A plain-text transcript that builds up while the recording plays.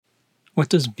What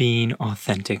does being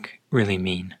authentic really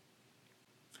mean?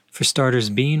 For starters,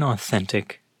 being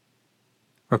authentic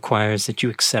requires that you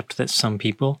accept that some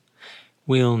people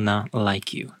will not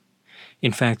like you.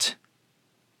 In fact,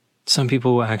 some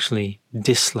people will actually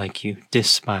dislike you,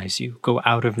 despise you, go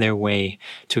out of their way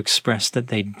to express that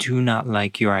they do not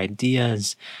like your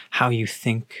ideas, how you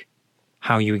think,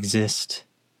 how you exist,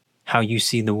 how you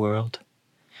see the world.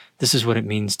 This is what it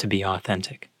means to be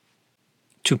authentic.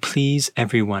 To please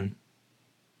everyone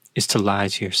is to lie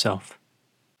to yourself.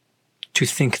 To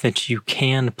think that you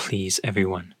can please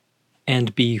everyone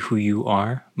and be who you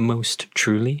are most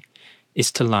truly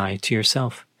is to lie to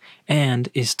yourself and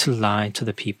is to lie to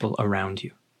the people around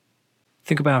you.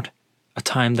 Think about a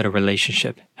time that a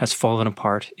relationship has fallen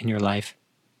apart in your life.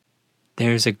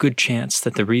 There's a good chance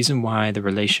that the reason why the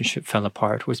relationship fell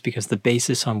apart was because the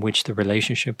basis on which the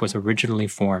relationship was originally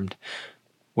formed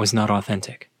was not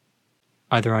authentic,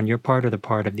 either on your part or the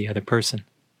part of the other person.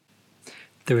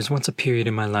 There was once a period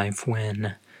in my life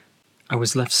when I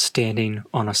was left standing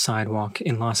on a sidewalk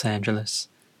in Los Angeles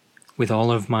with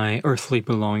all of my earthly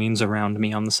belongings around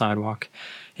me on the sidewalk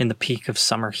in the peak of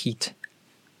summer heat.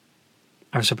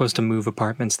 I was supposed to move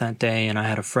apartments that day, and I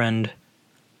had a friend,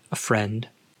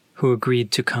 who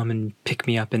agreed to come and pick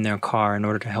me up in their car in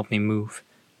order to help me move.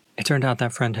 It turned out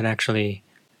that friend had actually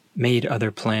made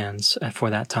other plans for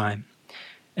that time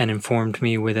and informed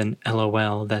me with an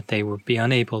LOL that they would be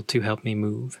unable to help me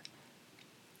move.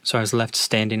 So I was left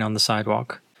standing on the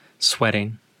sidewalk,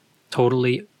 sweating,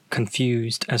 totally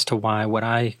confused as to why what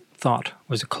I thought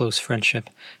was a close friendship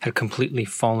had completely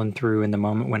fallen through in the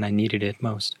moment when I needed it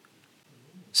most.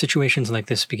 Situations like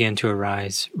this began to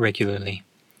arise regularly.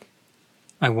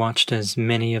 I watched as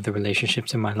many of the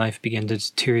relationships in my life began to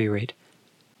deteriorate.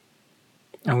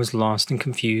 I was lost and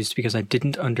confused because I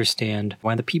didn't understand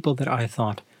why the people that I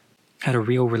thought had a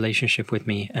real relationship with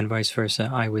me, and vice versa,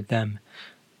 I with them,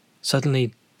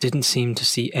 suddenly didn't seem to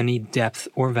see any depth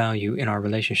or value in our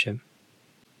relationship.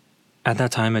 At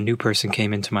that time, a new person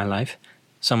came into my life,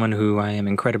 someone who I am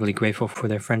incredibly grateful for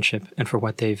their friendship and for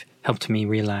what they've helped me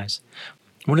realize.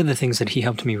 One of the things that he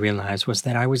helped me realize was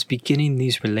that I was beginning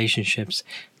these relationships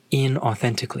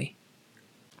inauthentically.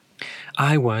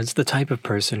 I was the type of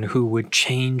person who would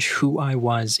change who I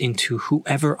was into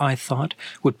whoever I thought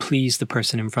would please the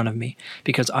person in front of me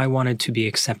because I wanted to be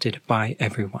accepted by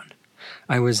everyone.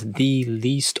 I was the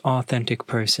least authentic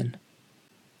person.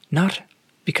 Not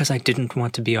because I didn't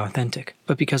want to be authentic,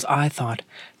 but because I thought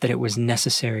that it was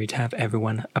necessary to have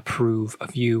everyone approve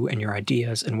of you and your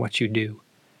ideas and what you do.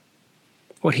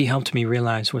 What he helped me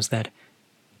realize was that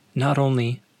not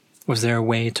only was there a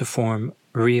way to form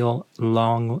real,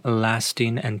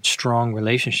 long-lasting, and strong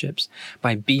relationships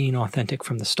by being authentic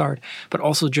from the start, but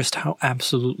also just how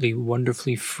absolutely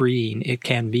wonderfully freeing it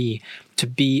can be to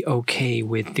be okay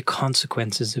with the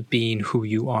consequences of being who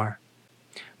you are.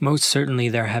 Most certainly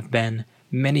there have been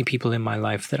many people in my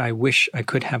life that I wish I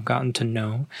could have gotten to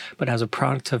know, but as a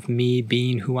product of me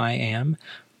being who I am,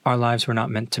 our lives were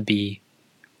not meant to be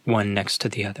one next to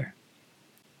the other.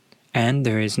 And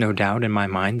there is no doubt in my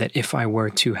mind that if I were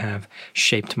to have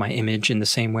shaped my image in the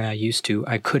same way I used to,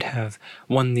 I could have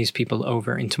won these people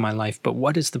over into my life. But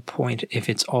what is the point if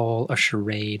it's all a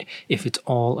charade, if it's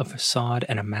all a facade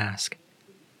and a mask?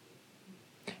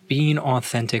 Being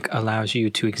authentic allows you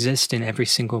to exist in every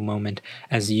single moment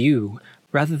as you,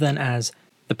 rather than as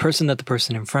the person that the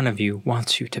person in front of you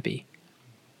wants you to be,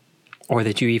 or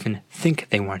that you even think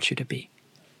they want you to be.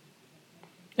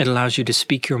 It allows you to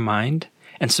speak your mind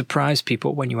and surprise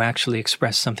people when you actually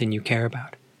express something you care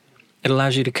about. It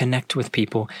allows you to connect with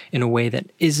people in a way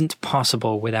that isn't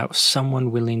possible without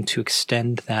someone willing to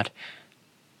extend that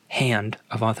hand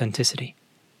of authenticity.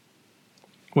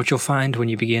 What you'll find when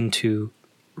you begin to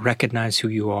recognize who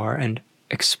you are and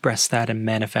express that and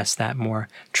manifest that more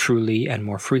truly and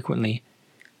more frequently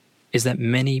is that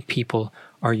many people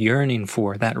are yearning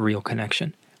for that real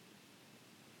connection.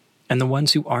 And the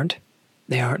ones who aren't,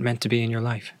 they aren't meant to be in your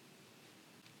life.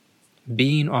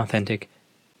 Being authentic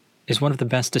is one of the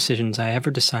best decisions I ever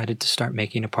decided to start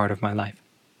making a part of my life.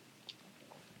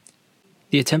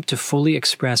 The attempt to fully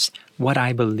express what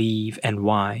I believe and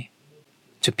why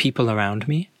to people around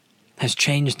me has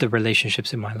changed the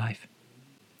relationships in my life.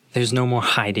 There's no more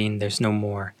hiding, there's no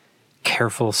more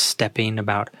careful stepping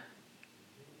about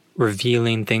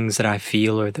revealing things that I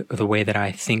feel or the way that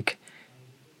I think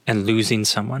and losing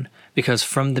someone, because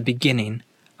from the beginning,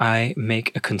 I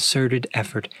make a concerted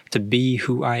effort to be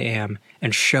who I am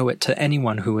and show it to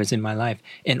anyone who is in my life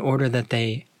in order that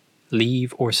they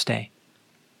leave or stay.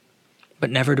 But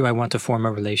never do I want to form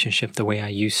a relationship the way I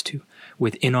used to,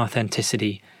 with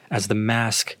inauthenticity as the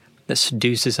mask that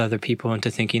seduces other people into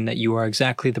thinking that you are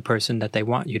exactly the person that they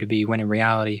want you to be, when in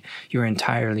reality, you're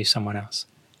entirely someone else.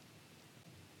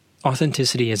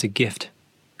 Authenticity is a gift.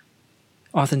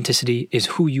 Authenticity is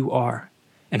who you are,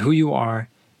 and who you are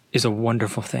is a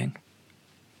wonderful thing.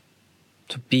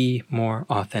 So be more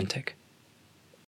authentic.